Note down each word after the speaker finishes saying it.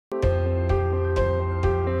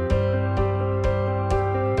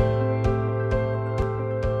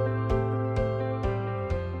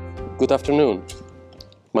Good afternoon.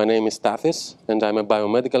 My name is Stathis, and I'm a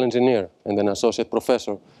biomedical engineer and an associate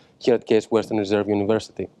professor here at Case Western Reserve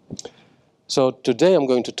University. So today I'm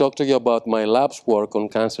going to talk to you about my lab's work on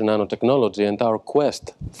cancer nanotechnology and our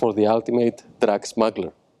quest for the ultimate drug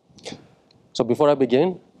smuggler. So before I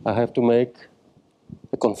begin, I have to make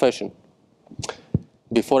a confession.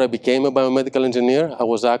 Before I became a biomedical engineer, I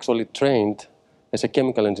was actually trained as a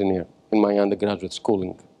chemical engineer in my undergraduate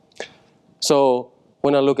schooling. So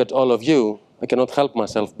when I look at all of you, I cannot help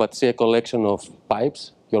myself but see a collection of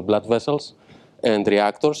pipes, your blood vessels, and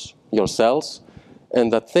reactors, your cells,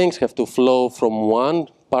 and that things have to flow from one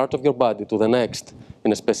part of your body to the next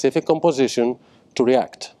in a specific composition to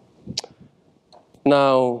react.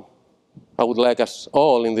 Now, I would like us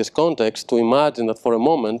all in this context to imagine that for a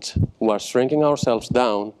moment we are shrinking ourselves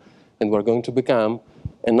down and we're going to become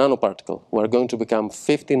a nanoparticle. We're going to become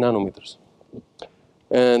 50 nanometers.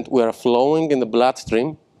 And we are flowing in the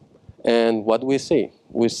bloodstream, and what do we see?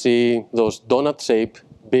 We see those donut-shaped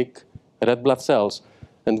big red blood cells,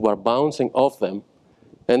 and we're bouncing off them,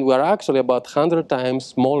 and we're actually about 100 times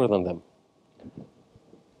smaller than them.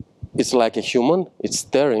 It's like a human, it's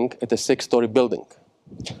staring at a 6-story building.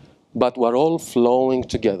 But we're all flowing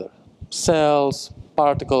together. Cells,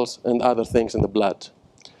 particles, and other things in the blood.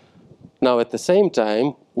 Now, at the same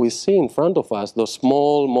time, we see in front of us those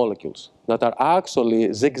small molecules that are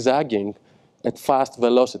actually zigzagging at fast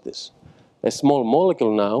velocities. A small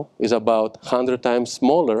molecule now is about 100 times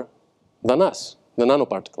smaller than us, the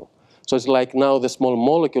nanoparticle. So it's like now the small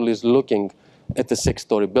molecule is looking at the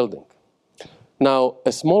 6-story building. Now,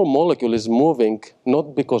 a small molecule is moving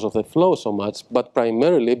not because of the flow so much, but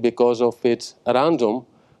primarily because of its random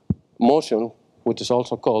motion, which is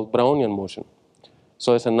also called Brownian motion.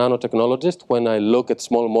 So as a nanotechnologist, when I look at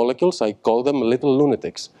small molecules, I call them little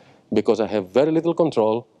lunatics, because I have very little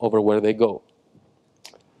control over where they go.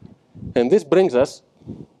 And this brings us,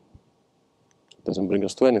 doesn't bring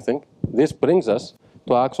us to anything, this brings us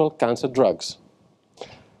to actual cancer drugs.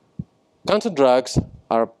 Cancer drugs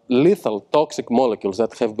are lethal toxic molecules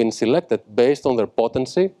that have been selected based on their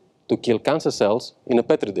potency to kill cancer cells in a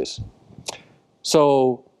petri dish.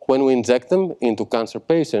 So when we inject them into cancer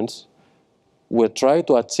patients, we try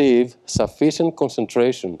to achieve sufficient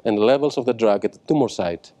concentration and levels of the drug at the tumor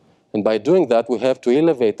site. And by doing that, we have to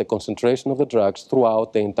elevate the concentration of the drugs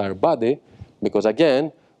throughout the entire body, because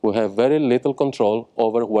again, we have very little control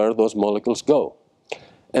over where those molecules go.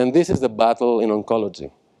 And this is the battle in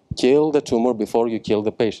oncology. Kill the tumor before you kill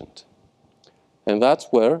the patient. And that's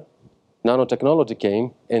where nanotechnology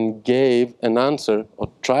came and gave an answer, or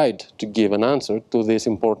tried to give an answer to this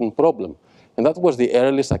important problem. And that was the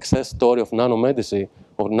early success story of nanomedicine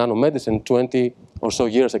 20 or so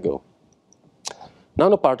years ago.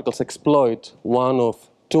 Nanoparticles exploit one of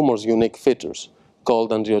tumors' unique features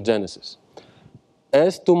called angiogenesis.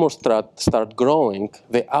 As tumors start growing,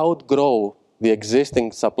 they outgrow the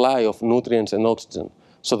existing supply of nutrients and oxygen.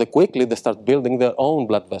 So quickly they start building their own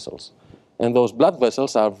blood vessels. And those blood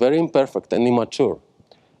vessels are very imperfect and immature.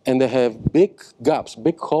 And they have big gaps,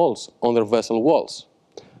 big holes on their vessel walls,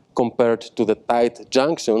 compared to the tight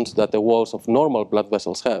junctions that the walls of normal blood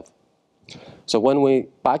vessels have. So when we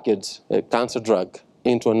package a cancer drug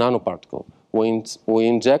into a nanoparticle, we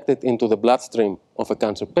inject it into the bloodstream of a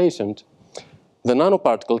cancer patient, the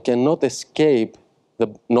nanoparticle cannot escape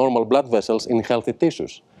the normal blood vessels in healthy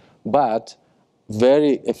tissues, but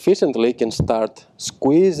very efficiently can start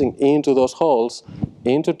squeezing into those holes,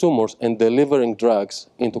 into tumors, and delivering drugs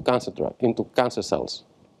into cancer cells.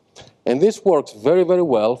 And this works very, very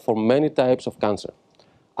well for many types of cancer.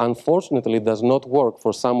 Unfortunately, it does not work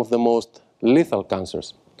for some of the most lethal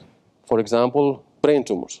cancers. For example, brain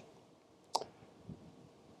tumors.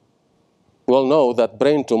 We all know that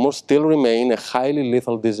brain tumors still remain a highly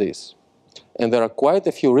lethal disease. And there are quite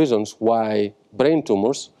a few reasons why brain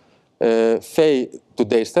tumors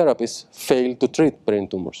today's therapies fail to treat brain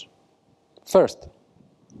tumors. First,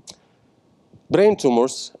 brain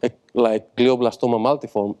tumors, like glioblastoma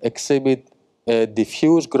multiforme, exhibit a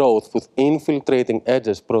diffuse growth with infiltrating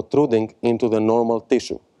edges protruding into the normal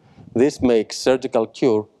tissue. This makes surgical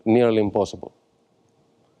cure nearly impossible.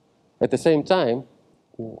 At the same time,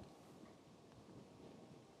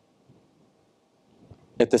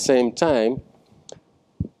 the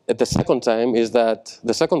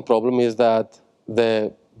second problem is that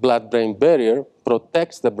the blood-brain barrier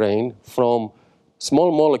protects the brain from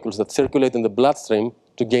small molecules that circulate in the bloodstream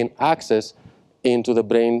to gain access into the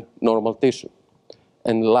brain normal tissue.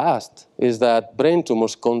 And last is that brain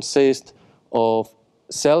tumors consist of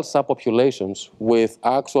cell subpopulations with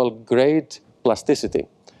actual great plasticity,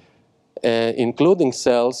 including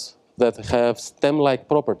cells that have stem-like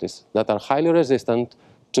properties that are highly resistant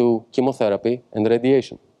to chemotherapy and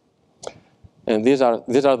radiation. And these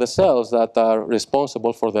are the cells that are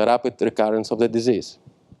responsible for the rapid recurrence of the disease.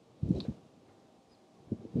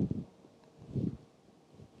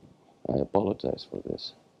 I apologize for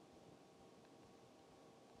this.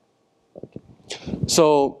 Okay. So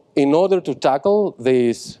in order to tackle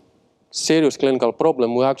this serious clinical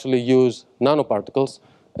problem, we actually use nanoparticles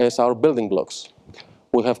as our building blocks.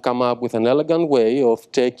 We have come up with an elegant way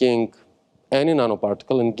of taking any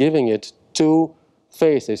nanoparticle and giving it two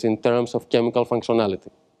phases in terms of chemical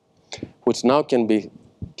functionality, which now can be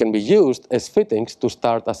used as fittings to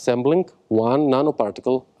start assembling one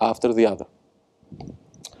nanoparticle after the other.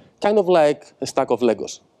 Kind of like a stack of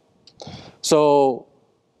Legos. So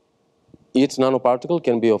each nanoparticle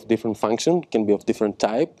can be of different function, can be of different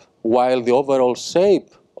type, while the overall shape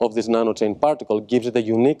of this nanochain particle gives it a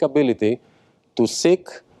unique ability to seek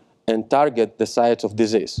and target the sites of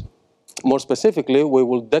disease. More specifically, we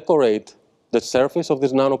will decorate the surface of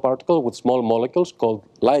this nanoparticle with small molecules called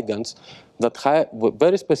ligands that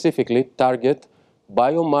very specifically target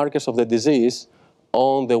biomarkers of the disease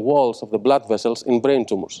on the walls of the blood vessels in brain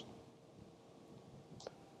tumors.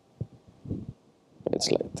 It's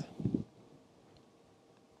late.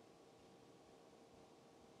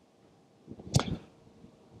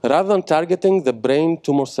 Rather than targeting the brain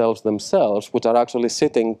tumor cells themselves, which are actually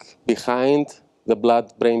sitting behind the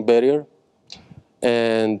blood-brain barrier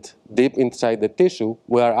and deep inside the tissue,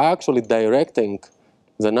 we are actually directing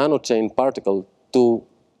the nanochain particle to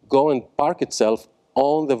go and park itself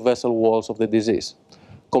on the vessel walls of the disease.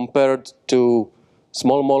 Compared to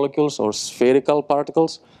small molecules or spherical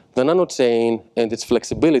particles, the nanochain and its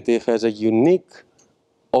flexibility has a unique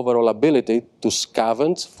overall ability to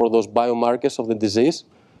scavenge for those biomarkers of the disease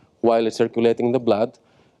while it's circulating in the blood,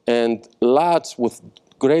 and latch with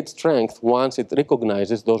great strength once it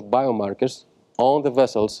recognizes those biomarkers on the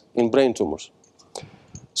vessels in brain tumors.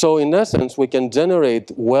 So in essence, we can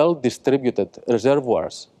generate well-distributed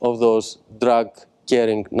reservoirs of those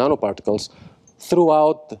drug-carrying nanoparticles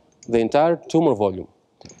throughout the entire tumor volume,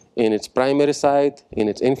 in its primary site, in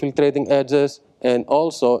its infiltrating edges, and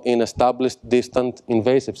also in established distant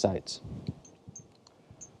invasive sites.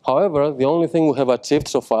 However, the only thing we have achieved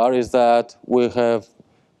so far is that we have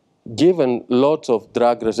given lots of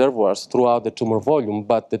drug reservoirs throughout the tumor volume,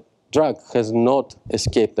 but the drug has not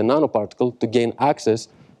escaped the nanoparticle to gain access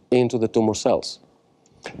into the tumor cells.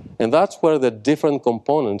 And that's where the different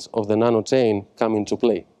components of the nanochain come into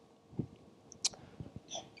play.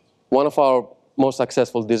 One of our most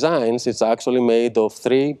successful designs is actually made of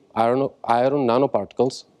 3 iron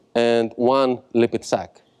nanoparticles and 1 lipid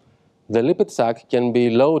sac. The lipid sac can be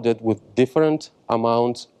loaded with different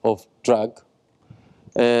amounts of drug,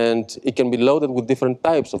 and it can be loaded with different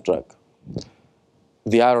types of drug.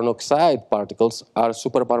 The iron oxide particles are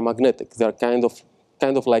superparamagnetic. They're kind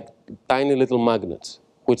of like tiny little magnets,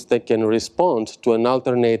 which they can respond to an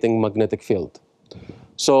alternating magnetic field.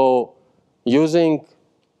 So using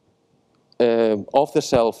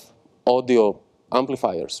off-the-shelf audio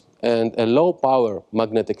amplifiers and a low-power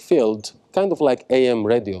magnetic field, kind of like AM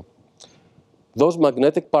radio, those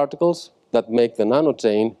magnetic particles that make the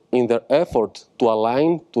nanochain, in their effort to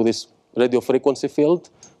align to this radio frequency field,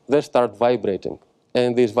 they start vibrating.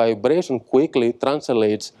 And this vibration quickly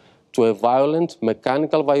translates to a violent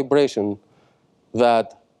mechanical vibration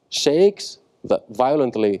that shakes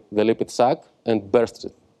violently the lipid sac and bursts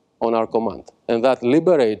it on our command. And that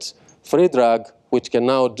liberates free drug, which can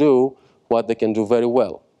now do what they can do very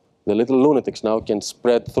well. The little lunatics now can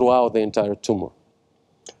spread throughout the entire tumor.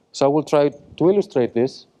 So I will try to illustrate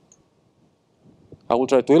this. I will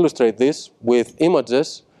try to illustrate this with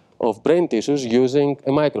images of brain tissues using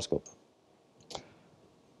a microscope.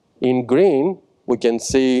 In green, we can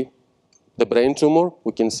see the brain tumor.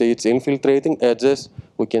 We can see its infiltrating edges.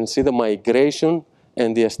 We can see the migration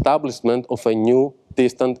and the establishment of a new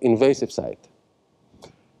distant invasive site.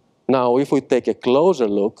 Now, if we take a closer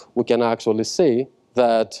look, we can actually see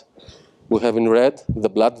that we have in red the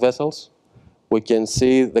blood vessels. We can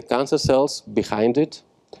see the cancer cells behind it.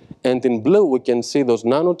 And in blue, we can see those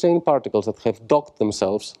nanochain particles that have docked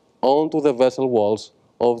themselves onto the vessel walls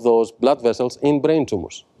of those blood vessels in brain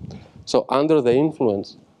tumors. So under the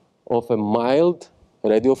influence of a mild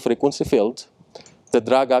radio frequency field, the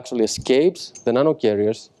drug actually escapes the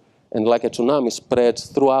nanocarriers and, like a tsunami, spreads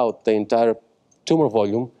throughout the entire tumor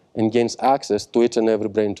volume and gains access to each and every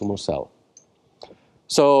brain tumor cell.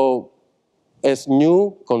 So as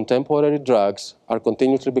new contemporary drugs are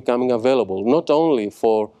continuously becoming available, not only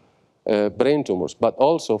for brain tumors, but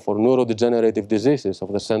also for neurodegenerative diseases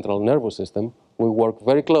of the central nervous system. We work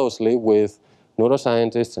very closely with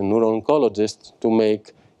neuroscientists and neuro-oncologists to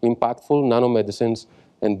make impactful nanomedicines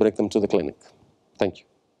and bring them to the clinic. Thank you.